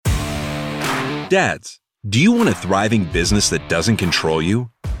Dads, do you want a thriving business that doesn't control you?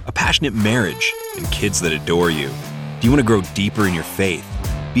 A passionate marriage and kids that adore you? Do you want to grow deeper in your faith?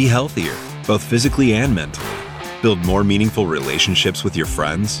 Be healthier, both physically and mentally? Build more meaningful relationships with your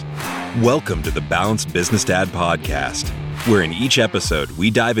friends? Welcome to the Balanced Business Dad podcast, where in each episode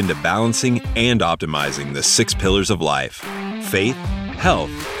we dive into balancing and optimizing the 6 pillars of life: faith, health,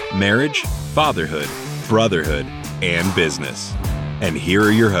 marriage, fatherhood, brotherhood, and business. And here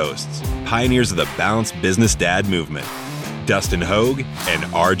are your hosts, pioneers of the Balanced Business Dad movement, Dustin Hogue and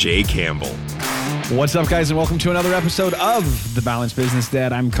RJ Campbell. What's up, guys, and welcome to another episode of The Balanced Business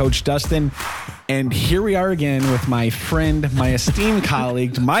Dad. I'm Coach Dustin, and here we are again with my friend, my esteemed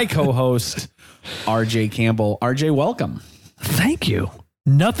colleague, my co-host, RJ Campbell. RJ, welcome. Thank you.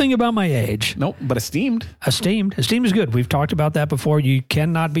 Nothing about my age. Nope, but esteemed. Esteemed. Esteemed is good. We've talked about that before. You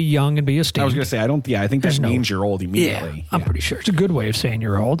cannot be young and be esteemed. I was going to say, I think that means you're old immediately. Yeah, I'm pretty sure. It's a good way of saying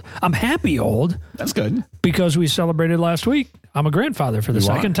you're old. I'm happy old. That's good. Because we celebrated last week. I'm a grandfather for the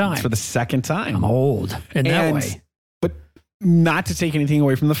second time. It's for the second time. I'm old in that way. But not to take anything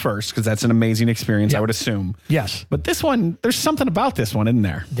away from the first, because that's an amazing experience, I would assume. Yes. But this one, there's something about this one, isn't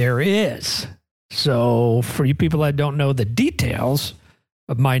there? There is. So for you people that don't know the details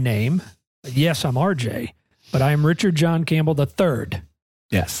of my name, yes, I'm RJ, but I am Richard John Campbell III.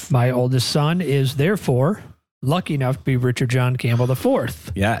 Yes. My oldest son is therefore lucky enough to be Richard John Campbell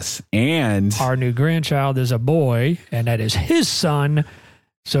IV. Yes. And our new grandchild is a boy, and that is his son.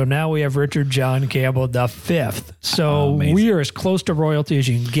 So now we have Richard John Campbell V. So we are as close to royalty as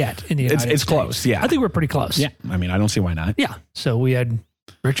you can get in the United States. It's close, yeah. I think we're pretty close. Yeah. I mean, I don't see why not. Yeah. So we had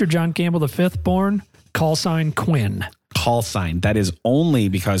Richard John Campbell V born, call sign Quinn. Call sign. That is only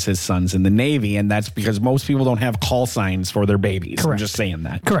because his son's in the Navy, and that's because most people don't have call signs for their babies. Correct. I'm just saying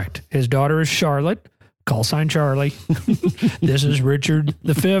that. Correct. His daughter is Charlotte, call sign Charlie. This is Richard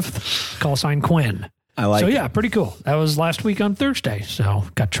V, call sign Quinn. I like it. So yeah, pretty cool. That was last week on Thursday. So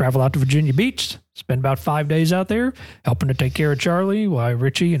got to travel out to Virginia Beach, spend about 5 days out there helping to take care of Charlie while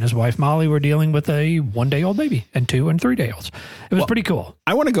Richie and his wife Molly were dealing with a 1-day-old baby and 2 and 3 day olds. It was pretty cool.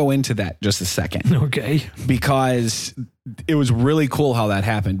 I want to go into that just a second. Okay. Because it was really cool how that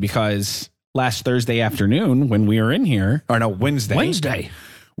happened, because last Thursday afternoon when we were in here, or no, Wednesday,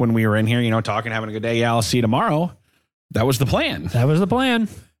 when we were in here, talking, having a good day. Yeah, I'll see you tomorrow. That was the plan. That was the plan.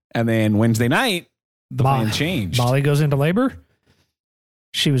 And then Wednesday night, the plan changed. Molly goes into labor.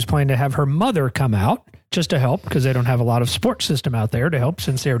 She was planning to have her mother come out just to help, because they don't have a lot of support system out there to help,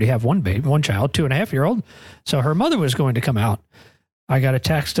 since they already have one child, 2.5-year-old. So her mother was going to come out. I got a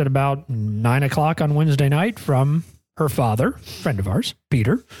text at about 9 o'clock on Wednesday night from her father, friend of ours,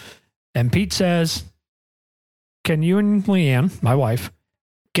 Peter. And Pete says, can you and Leanne, my wife,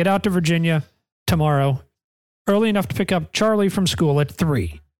 get out to Virginia tomorrow early enough to pick up Charlie from school at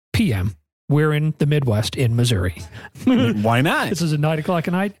 3 p.m.? We're in the Midwest in Missouri. Why not? This is at 9 o'clock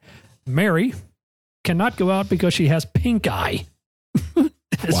at night. Mary cannot go out because she has pink eye.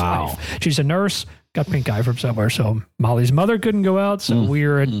 Wow. Wife. She's a nurse, got pink eye from somewhere. So Molly's mother couldn't go out. So we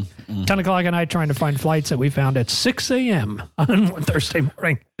were at 10 o'clock at night trying to find flights that we found at 6 a.m. on Thursday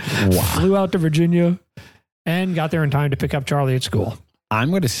morning. Wow. Flew out to Virginia and got there in time to pick up Charlie at school. I'm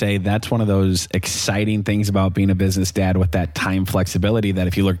going to say that's one of those exciting things about being a business dad, with that time flexibility, that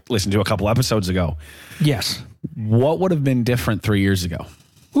if you listen to a couple episodes ago. Yes. What would have been different 3 years ago?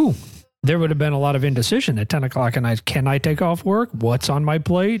 Ooh, there would have been a lot of indecision at 10 o'clock at night. Can I take off work? What's on my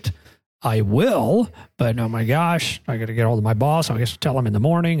plate? I will, but oh my gosh, I got to get hold of my boss. I guess tell him in the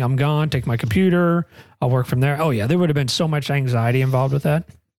morning I'm gone, take my computer. I'll work from there. Oh yeah, there would have been so much anxiety involved with that.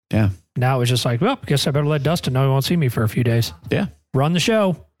 Yeah. Now it was just like, well, I guess I better let Dustin know he won't see me for a few days. Yeah. Run the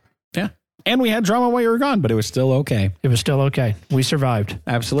show. Yeah. And we had drama while you were gone, but it was still okay. It was still okay. We survived.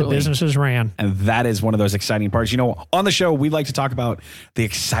 Absolutely. The businesses ran. And that is one of those exciting parts. On the show, we like to talk about the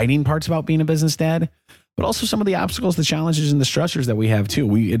exciting parts about being a business dad, but also some of the obstacles, the challenges, and the stressors that we have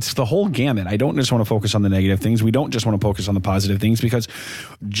too. It's the whole gamut. I don't just want to focus on the negative things. We don't just want to focus on the positive things, because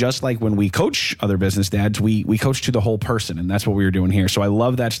just like when we coach other business dads, we coach to the whole person, and that's what we were doing here. So I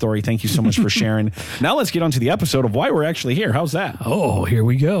love that story. Thank you so much for sharing. Now let's get on to the episode of why we're actually here. How's that? Oh, here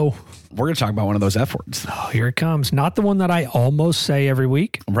we go. We're going to talk about one of those F words. Oh, here it comes. Not the one that I almost say every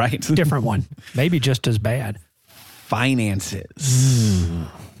week. Right. Different one. Maybe just as bad. Finances.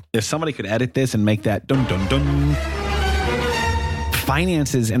 If somebody could edit this and make that dun dun dun.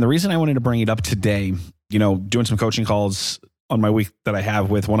 Finances. And the reason I wanted to bring it up today, doing some coaching calls on my week that I have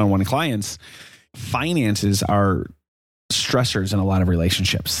with one-on-one clients, finances are stressors in a lot of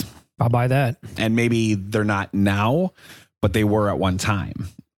relationships. I'll buy that. And maybe they're not now, but they were at one time.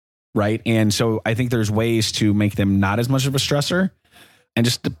 Right. And so I think there's ways to make them not as much of a stressor. and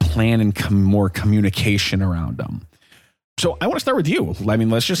just to plan and more communication around them. So I want to start with you. I mean,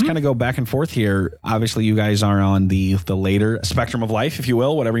 let's just kind of go back and forth here. Obviously, you guys are on the later spectrum of life, if you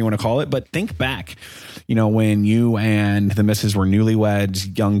will, whatever you want to call it. But think back, when you and the missus were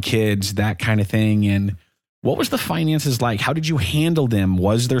newlyweds, young kids, that kind of thing. And what was the finances like? How did you handle them?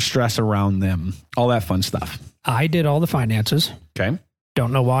 Was there stress around them? All that fun stuff. I did all the finances. Okay.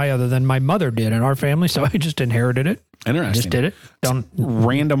 Don't know why, other than my mother did in our family. So I just inherited it. Interesting. Just did it.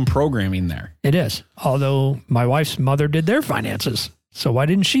 Random programming there. It is. Although my wife's mother did their finances. So why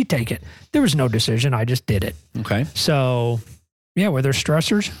didn't she take it? There was no decision. I just did it. Okay. So, yeah, were there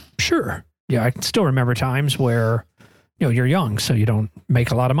stressors? Sure. Yeah, I can still remember times where, you're young, so you don't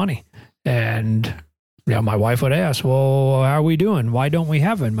make a lot of money. And, my wife would ask, well, how are we doing? Why don't we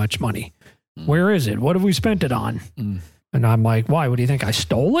have much money? Where is it? What have we spent it on? And I'm like, why? What do you think? I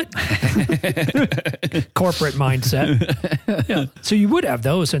stole it? Corporate mindset. Yeah. So you would have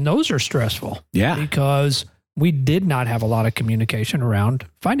those, and those are stressful. Yeah. Because we did not have a lot of communication around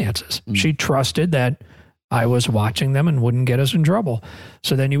finances. She trusted that I was watching them and wouldn't get us in trouble.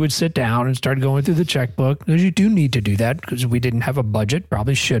 So then you would sit down and start going through the checkbook, because you do need to do that because we didn't have a budget,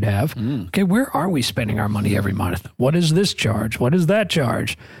 probably should have. Okay, where are we spending our money every month? What is this charge? What is that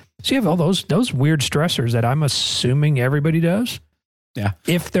charge? So you have all those weird stressors that I'm assuming everybody does. Yeah.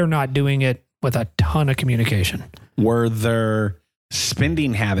 If they're not doing it with a ton of communication. Were there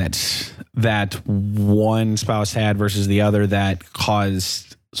spending habits that one spouse had versus the other that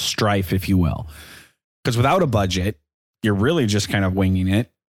caused strife, if you will? Because without a budget, you're really just kind of winging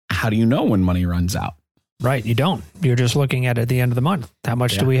it. How do you know when money runs out? Right. You don't. You're just looking at it at the end of the month. How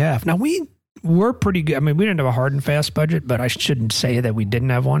much do we have? Now, we're pretty good. I mean, we didn't have a hard and fast budget, but I shouldn't say that we didn't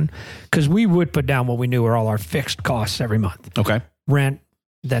have one, because we would put down what we knew were all our fixed costs every month. Okay. Rent,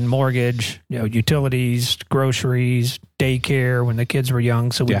 then mortgage, utilities, groceries, daycare when the kids were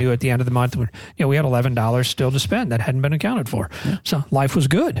young. So we knew at the end of the month, we had $11 still to spend that hadn't been accounted for. Yeah. So life was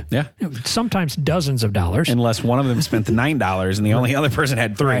good. Yeah. Sometimes dozens of dollars. Unless one of them spent the $9 and the only other person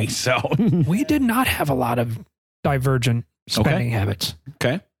had $3. Right. So we did not have a lot of divergent spending habits.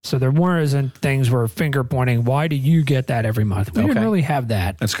 Okay. So there weren't things where finger pointing, why do you get that every month? We didn't really have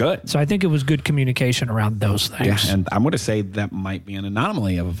that. That's good. So I think it was good communication around those things. Yeah, and I'm going to say that might be an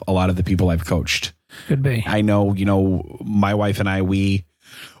anomaly of a lot of the people I've coached. Could be. I know, my wife and I, we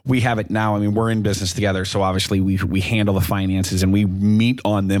have it now. I mean, we're in business together. So obviously we handle the finances and we meet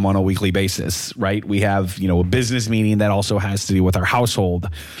on them on a weekly basis, right? We have, a business meeting that also has to do with our household.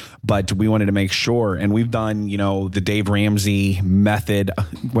 But we wanted to make sure, and we've done, the Dave Ramsey method,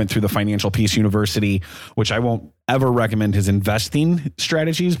 went through the Financial Peace University, which I won't ever recommend his investing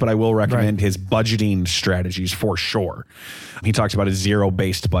strategies, but I will recommend his budgeting strategies for sure. He talks about a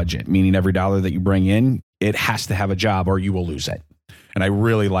zero-based budget, meaning every dollar that you bring in, it has to have a job or you will lose it. And I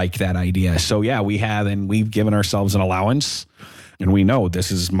really like that idea. So yeah, we've given ourselves an allowance. And we know this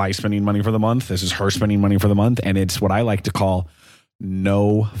is my spending money for the month. This is her spending money for the month. And it's what I like to call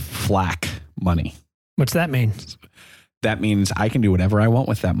no flack money. What's that mean? That means I can do whatever I want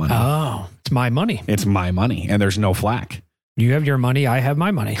with that money. Oh, it's my money. It's my money. And there's no flack. You have your money. I have my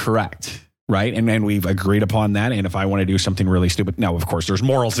money. Correct. Right. And then we've agreed upon that. And if I want to do something really stupid, now, of course, there's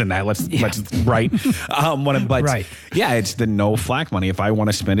morals in that. Let's right. But right. Yeah, it's the no flack money. If I want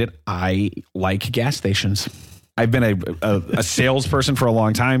to spend it, I like gas stations. I've been a salesperson for a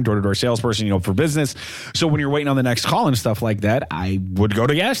long time, door-to-door salesperson, for business. So when you're waiting on the next call and stuff like that, I would go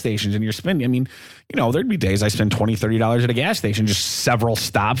to gas stations and you're spending. I mean, there'd be days I spend $20, $30 at a gas station, just several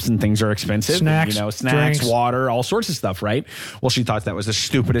stops and things are expensive. Snacks, snacks, drinks. Water, all sorts of stuff, right? Well, she thought that was the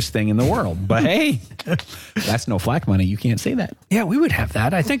stupidest thing in the world. But hey, that's no flack money. You can't say that. Yeah, we would have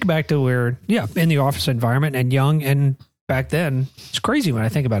that. I think back to where, in the office environment and young, and back then, it's crazy when I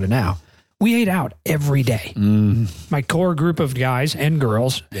think about it now. We ate out every day. My core group of guys and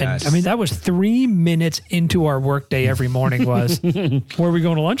girls. Yes. And that was 3 minutes into our workday every morning was, where are we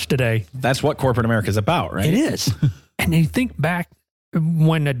going to lunch today? That's what corporate America is about, right? It is. And you think back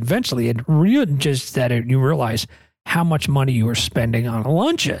when eventually it really just that you realize how much money you were spending on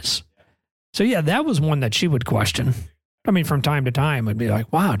lunches. So yeah, that was one that she would question. I mean, from time to time, it'd be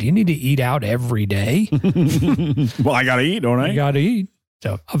like, wow, do you need to eat out every day? Well, I got to eat, don't I? You got to eat.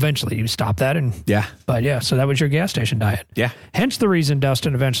 So eventually you stop that. So that was your gas station diet. Yeah. Hence the reason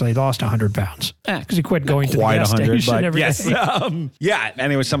Dustin eventually lost 100 pounds. Because he quit going to the gas station every day. Yeah.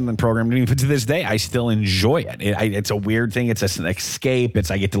 And it was something programmed in me. But to this day, I still enjoy it. It's a weird thing. It's an escape.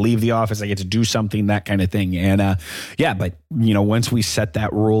 I get to leave the office. I get to do something, that kind of thing. And but once we set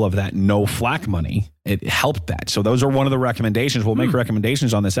that rule of that no flack money, It helped that. So those are one of the recommendations. We'll make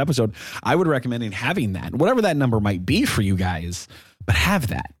recommendations on this episode. I would recommend having that, whatever that number might be for you guys, but have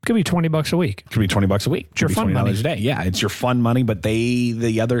that. Could be $20 a week. Could be $20 a week. It's your Could be fun $20 money. a day. Yeah, it's your fun money, but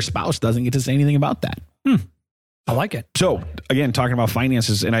the other spouse doesn't get to say anything about that. I like it. So again, talking about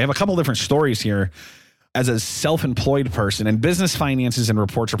finances, and I have a couple different stories here. As a self-employed person, and business finances and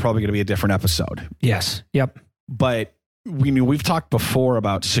reports are probably going to be a different episode. Yes. Yep. But we've talked before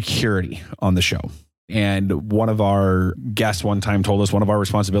about security on the show. And one of our guests one time told us one of our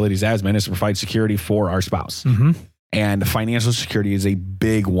responsibilities as men is to provide security for our spouse. Mm-hmm. And financial security is a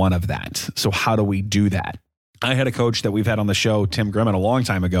big one of that. So how do we do that? I had a coach that we've had on the show, Tim Grimmett, a long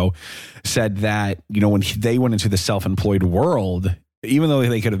time ago, said that, when they went into the self-employed world, even though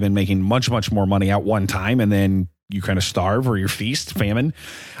they could have been making much, much more money at one time, and then you kind of starve or you feast, famine,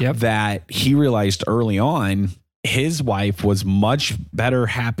 that he realized early on his wife was much better,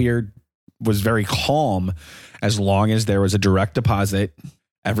 happier, was very calm as long as there was a direct deposit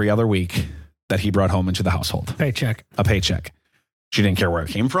every other week that he brought home into the household. Paycheck. A paycheck. She didn't care where it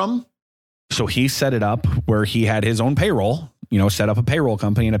came from. So he set it up where he had his own payroll, set up a payroll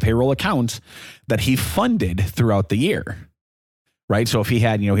company and a payroll account that he funded throughout the year. Right. So if he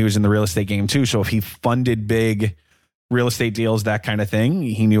had, he was in the real estate game too. So if he funded big real estate deals, that kind of thing,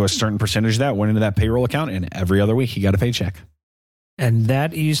 he knew a certain percentage of that went into that payroll account, and every other week he got a paycheck. And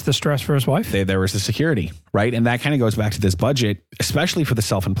that eased the stress for his wife? There was the security, right? And that kind of goes back to this budget, especially for the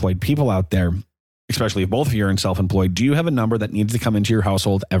self-employed people out there, especially if both of you are in self-employed. Do you have a number that needs to come into your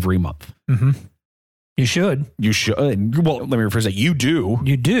household every month? Mm-hmm. You should. You should. Well, let me rephrase that. You do.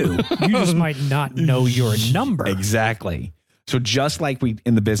 You do. You just might not know your number. Exactly. So just like we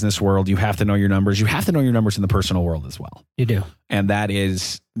in the business world, you have to know your numbers. You have to know your numbers in the personal world as well. You do. And that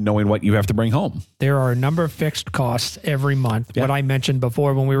is knowing what you have to bring home. There are a number of fixed costs every month. What I mentioned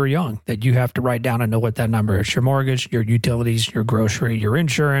before when we were young, that you have to write down and know what that number is. Your mortgage, your utilities, your grocery, your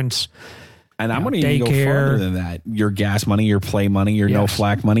insurance. And I'm going to even go further than that. Your gas money, your play money, your no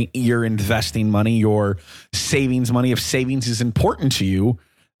flack money, your investing money, your savings money. If savings is important to you,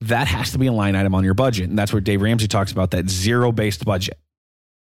 that has to be a line item on your budget. And that's where Dave Ramsey talks about that zero-based budget.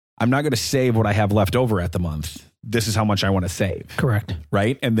 I'm not going to save what I have left over at the month. This is how much I want to save. Correct.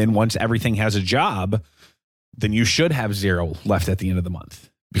 Right? And then once everything has a job, then you should have zero left at the end of the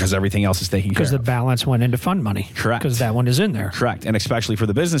month because everything else is taken care of. Because the balance went into fund money. Correct. Because that one is in there. Correct. And especially for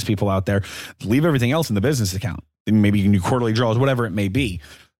the business people out there, leave everything else in the business account. And maybe you can do quarterly draws, whatever it may be.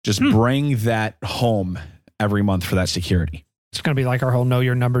 Just bring that home every month for that security. It's going to be like our whole Know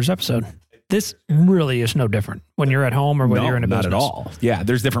Your Numbers episode. This really is no different when you're at home or whether you're in a business. Not at all. Yeah,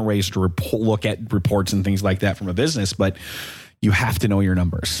 there's different ways to look at reports and things like that from a business, but you have to know your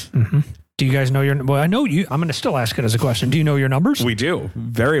numbers. Mm-hmm. Do you guys know your? Well, I know you. I'm going to still ask it as a question. Do you know your numbers? We do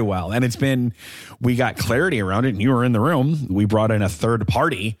very well, and we got clarity around it. And you were in the room. We brought in a third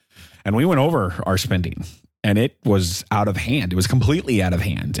party, and we went over our spending. And it was out of hand. It was completely out of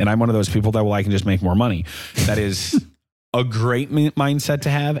hand. And I'm one of those people that, I can just make more money. That is a great mindset to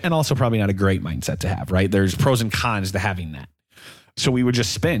have, and also probably not a great mindset to have, right? There's pros and cons to having that. So we would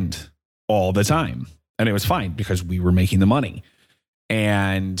just spend all the time, and it was fine because we were making the money.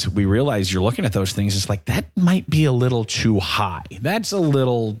 And we realized you're looking at those things, it's like, that might be a little too high. That's a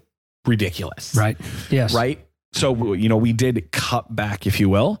little ridiculous. Right. Yes. Right. So, we did cut back, if you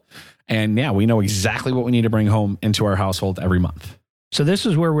will. And we know exactly what we need to bring home into our household every month. So this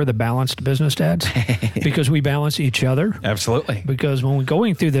is where we're the balanced business dads, because we balance each other. Absolutely. Because when we're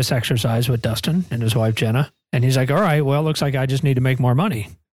going through this exercise with Dustin and his wife, Jenna, and he's like, all right, well, it looks like I just need to make more money.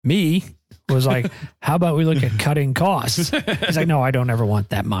 Me was like, how about we look at cutting costs? He's like, no, I don't ever want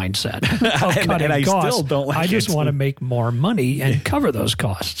that mindset of cutting and I costs. Still don't like I just want to make more money and cover those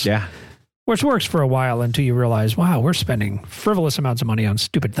costs. Yeah. Which works for a while until you realize, wow, we're spending frivolous amounts of money on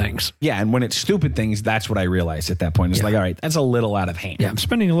stupid things. Yeah, and when it's stupid things, that's what I realized at that point. It's like, all right, that's a little out of hand. Yeah, I'm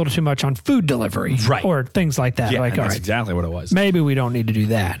spending a little too much on food delivery. Right. Or things like that. Yeah, like, all that's right, exactly what it was. maybe we don't need to do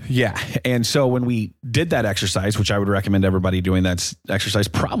that. Yeah, and so when we did that exercise, which I would recommend everybody doing that exercise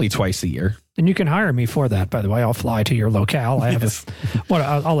probably twice a year. And you can hire me for that, by the way. I'll fly to your locale. I have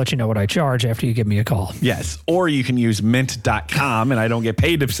I'll let you know what I charge after you give me a call. Yes. Or you can use mint.com, and I don't get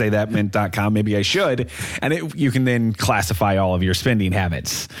paid to say that, mint.com. Maybe I should. And you can then classify all of your spending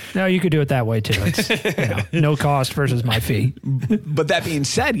habits. No, you could do it that way too. It's no cost versus my fee. But that being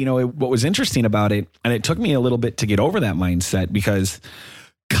said, what was interesting about it, and it took me a little bit to get over that mindset, because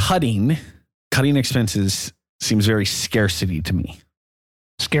cutting expenses seems very scarcity to me.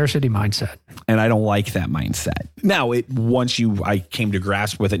 Scarcity mindset. And I don't like that mindset. Now, I came to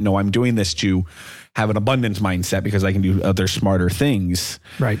grasp with it. No, I'm doing this to have an abundance mindset because I can do other smarter things.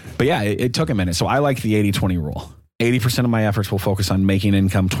 Right. But yeah, it took a minute. So I like the 80-20 rule. 80% of my efforts will focus on making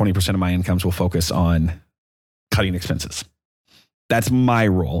income. 20% of my incomes will focus on cutting expenses. That's my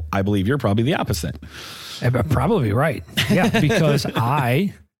rule. I believe you're probably the opposite. Probably right. Yeah, because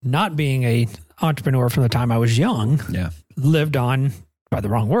I, not being a entrepreneur from the time I was young, lived on, by the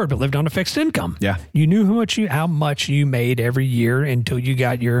wrong word, but lived on a fixed income. Yeah. You knew how much you made every year until you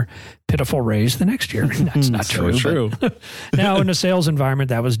got your pitiful raise the next year. That's not true. Now, in a sales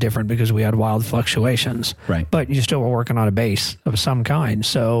environment, that was different because we had wild fluctuations. Right. But you still were working on a base of some kind.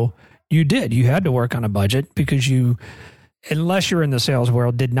 So you had to work on a budget because you, unless you're in the sales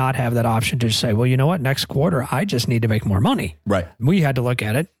world, did not have that option to say, well, you know what, next quarter, I just need to make more money. Right. We had to look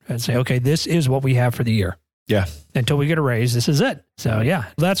at it and say, okay, this is what we have for the year. Yeah. Until we get a raise, this is it. So yeah,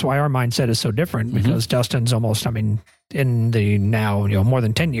 that's why our mindset is so different because Dustin's almost, in the now, more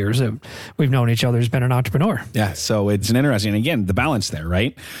than 10 years that we've known each other, has been an entrepreneur. Yeah. So it's an interesting, again, the balance there,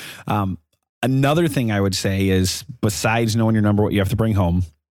 right? Another thing I would say is besides knowing your number, what you have to bring home,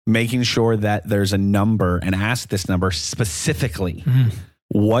 making sure that there's a number and ask this number specifically.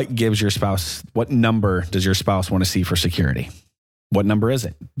 What number does your spouse want to see for security? What number is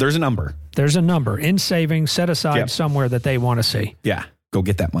it? There's a number. There's a number in savings set aside somewhere that they want to see. Yeah. Go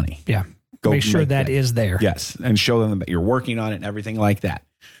get that money. Yeah. Make sure that is there. Yes. And show them that you're working on it and everything like that.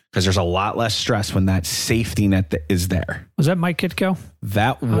 Because there's a lot less stress when that safety net is there. Was that Mike Kitco?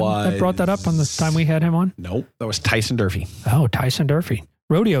 That I brought that up on the time we had him on? Nope. That was Tyson Durfee. Oh, Tyson Durfee.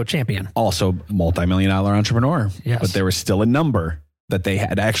 Rodeo champion. Also multi-million-dollar entrepreneur. Yes. But there was still a number that they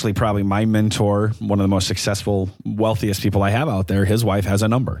had. Actually, probably my mentor, one of the most successful, wealthiest people I have out there, his wife has a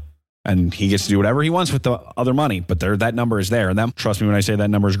number. And he gets to do whatever he wants with the other money. But that number is there. And trust me when I say that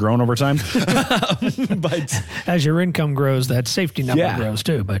number has grown over time. But as your income grows, that safety number grows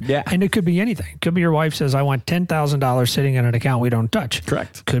too. But and it could be anything. It could be your wife says, I want $10,000 sitting in an account we don't touch.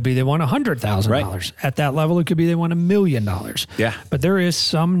 Correct. Could be they want $100,000. Right. At that level, it could be they want $1 million. Yeah. But there is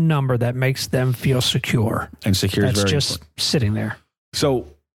some number that makes them feel secure. And secure is that's very just important. Sitting there. So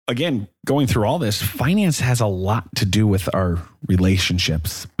again, going through all this, finance has a lot to do with our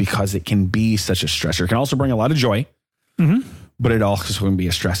relationships because it can be such a stressor. It can also bring a lot of joy, but it also can be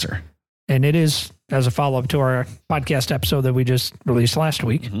a stressor. And it is, as a follow-up to our podcast episode that we just released last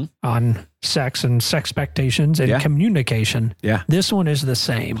week on sex and sex expectations and communication. Yeah. This one is the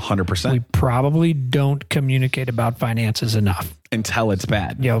same. 100%. We probably don't communicate about finances enough. Until it's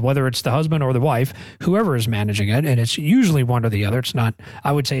bad. Whether it's the husband or the wife, whoever is managing it, and it's usually one or the other. It's not,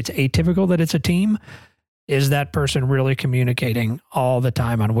 I would say it's atypical that it's a team. Is that person really communicating all the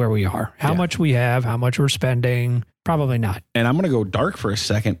time on where we are? How much we have, how much we're spending? Probably not. And I'm going to go dark for a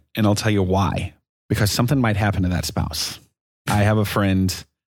second, and I'll tell you why. Because something might happen to that spouse. I have a friend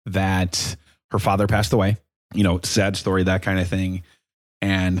that her father passed away, sad story, that kind of thing.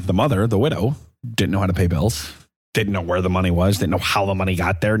 And the mother, the widow, didn't know how to pay bills, didn't know where the money was, didn't know how the money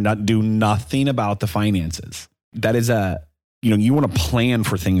got there, do nothing about the finances. That is you want to plan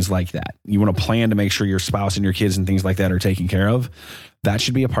for things like that. You want to plan to make sure your spouse and your kids and things like that are taken care of. That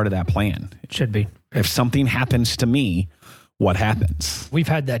should be a part of that plan. It should be. If something happens to me, what happens? We've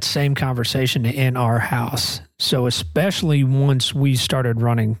had that same conversation in our house. So especially once we started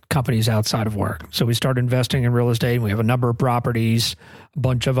running companies outside of work. So we started investing in real estate. We have a number of properties, a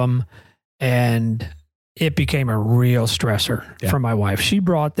bunch of them. And it became a real stressor for my wife. She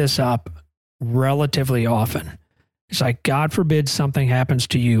brought this up relatively often. It's like, God forbid something happens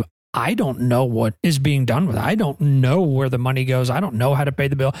to you. I don't know what is being done with it. I don't know where the money goes. I don't know how to pay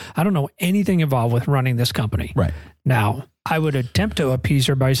the bill. I don't know anything involved with running this company. Right. Now, I would attempt to appease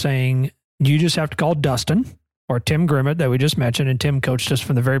her by saying, you just have to call Dustin or Tim Grimmett that we just mentioned, and Tim coached us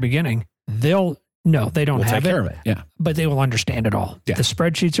from the very beginning. They don't have take it. Care of it. Yeah. But they will understand it all. Yeah. The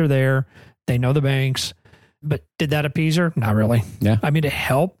spreadsheets are there. They know the banks. But did that appease her? Not really. Yeah. I mean, it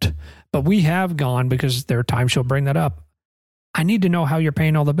helped, but we have gone, because there are times she'll bring that up. I need to know how you're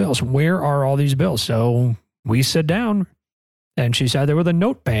paying all the bills. Where are all these bills? So we sit down, and she sat there with a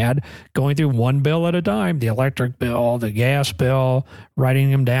notepad going through one bill at a time, the electric bill, the gas bill,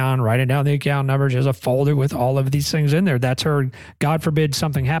 writing them down, writing down the account numbers. There's a folder with all of these things in there. That's her God forbid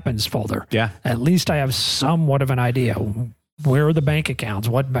something happens folder. Yeah. At least I have somewhat of an idea. Where are the bank accounts?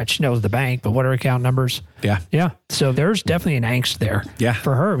 She knows the bank, but what are account numbers? Yeah. Yeah. So there's definitely an angst there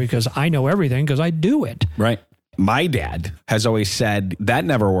for her, because I know everything because I do it. Right. My dad has always said that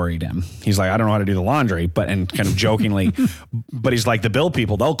never worried him. He's like, I don't know how to do the laundry, and kind of jokingly, but he's like, the bill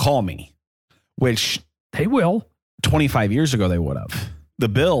people, they'll call me, which they will. 25 years ago, they would have. the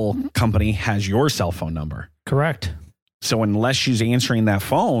bill company has your cell phone number. Correct. So unless she's answering that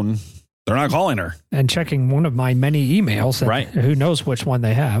phone, they're not calling her. And checking one of my many emails. Right. Who knows which one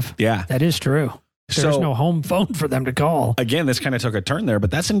they have. Yeah. That is true. There's no home phone for them to call. Again, this kind of took a turn there,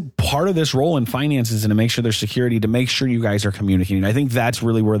 but that's in part of this role in finances, and to make sure there's security, to make sure you guys are communicating. I think that's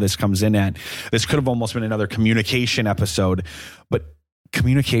really where this comes in at. This could have almost been another communication episode, but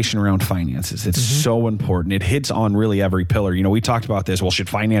communication around finances, it's so important. It hits on really every pillar. You know, we talked about this. Well, should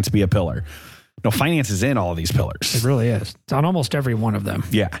finance be a pillar? No, finance is in all of these pillars. It really is. It's on almost every one of them.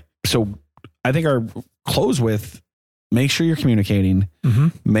 Yeah. So I think our close with, make sure you're communicating,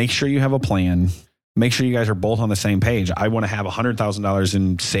 make sure you have a plan. Make sure you guys are both on the same page. I want to have $100,000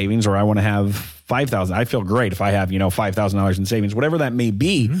 in savings, or I want to have $5,000. I feel great if I have, $5,000 in savings, whatever that may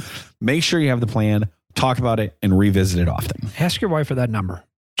be. Make sure you have the plan, talk about it, and revisit it often. Ask your wife for that number.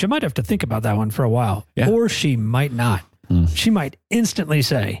 She might have to think about that one for a while, Yeah. or she might not. She might instantly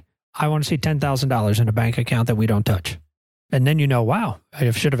say, I want to see $10,000 in a bank account that we don't touch. And then wow,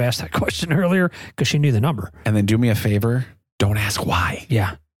 I should have asked that question earlier because she knew the number. And then do me a favor, don't ask why.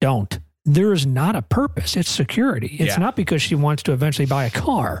 Yeah, don't. There is not a purpose. It's security. It's Yeah. not because she wants to eventually buy a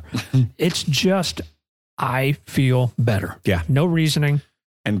car. It's just, I feel better. Yeah. No reasoning.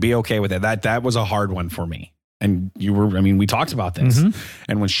 And be okay with it. That was a hard one for me. And we talked about this.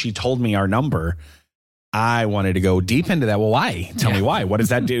 And when she told me our number, I wanted to go deep into that. Well, why? Tell me why. What does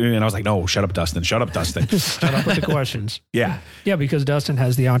that do? And I was like, no, shut up, Dustin. Shut up, Dustin. Shut up with the questions. Yeah. Yeah, because Dustin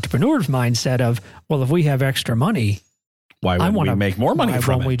has the entrepreneur's mindset of, well, if we have extra money, Why would we make more money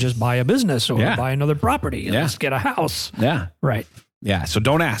from why don't we it? just buy a business or Yeah. buy another property and Yeah. let's get a house? Yeah. Right. Yeah. So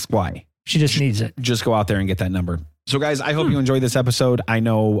don't ask why. She just needs it. Just go out there and get that number. So guys, I hope you enjoyed this episode. I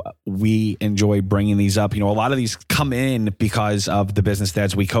know we enjoy bringing these up. A lot of these come in because of the business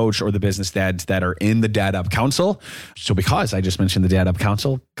dads we coach or the business dads that are in the Dad Up Council. So because I just mentioned the Dad Up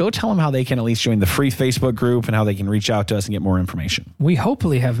Council, go tell them how they can at least join the free Facebook group and how they can reach out to us and get more information. We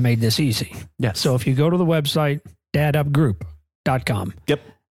hopefully have made this easy. Yes. So if you go to the website, dadupgroup.com. Yep.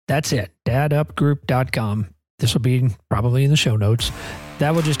 That's it. dadupgroup.com. This will be probably in the show notes.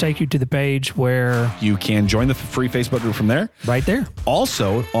 That will just take you to the page where You can join the free Facebook group from there. right there.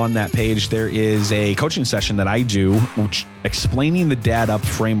 Also on that page, there is a coaching session that I do, which explaining the Dad Up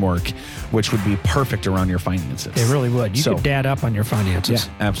framework, which would be perfect around your finances. It really would. You So- could dad up on your finances.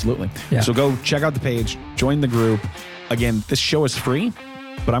 Yeah, absolutely. Yeah. So go check out the page, join the group. Again, this show is free,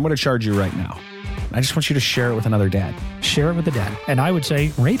 but I'm going to charge you right now. I just want you to share it with another dad. Share it with the dad. And I would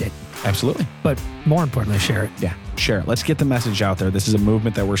say rate it, Absolutely. but more importantly, share it. Yeah, share it. Let's get the message out there. This is a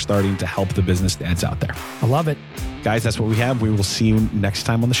movement that we're starting to help the business dads out there. I love it. Guys, that's what we have. We will see you next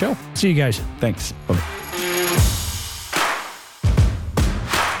time on the show. See you guys. Thanks. Bye.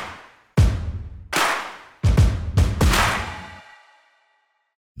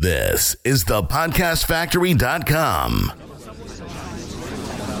 This is thepodcastfactory.com.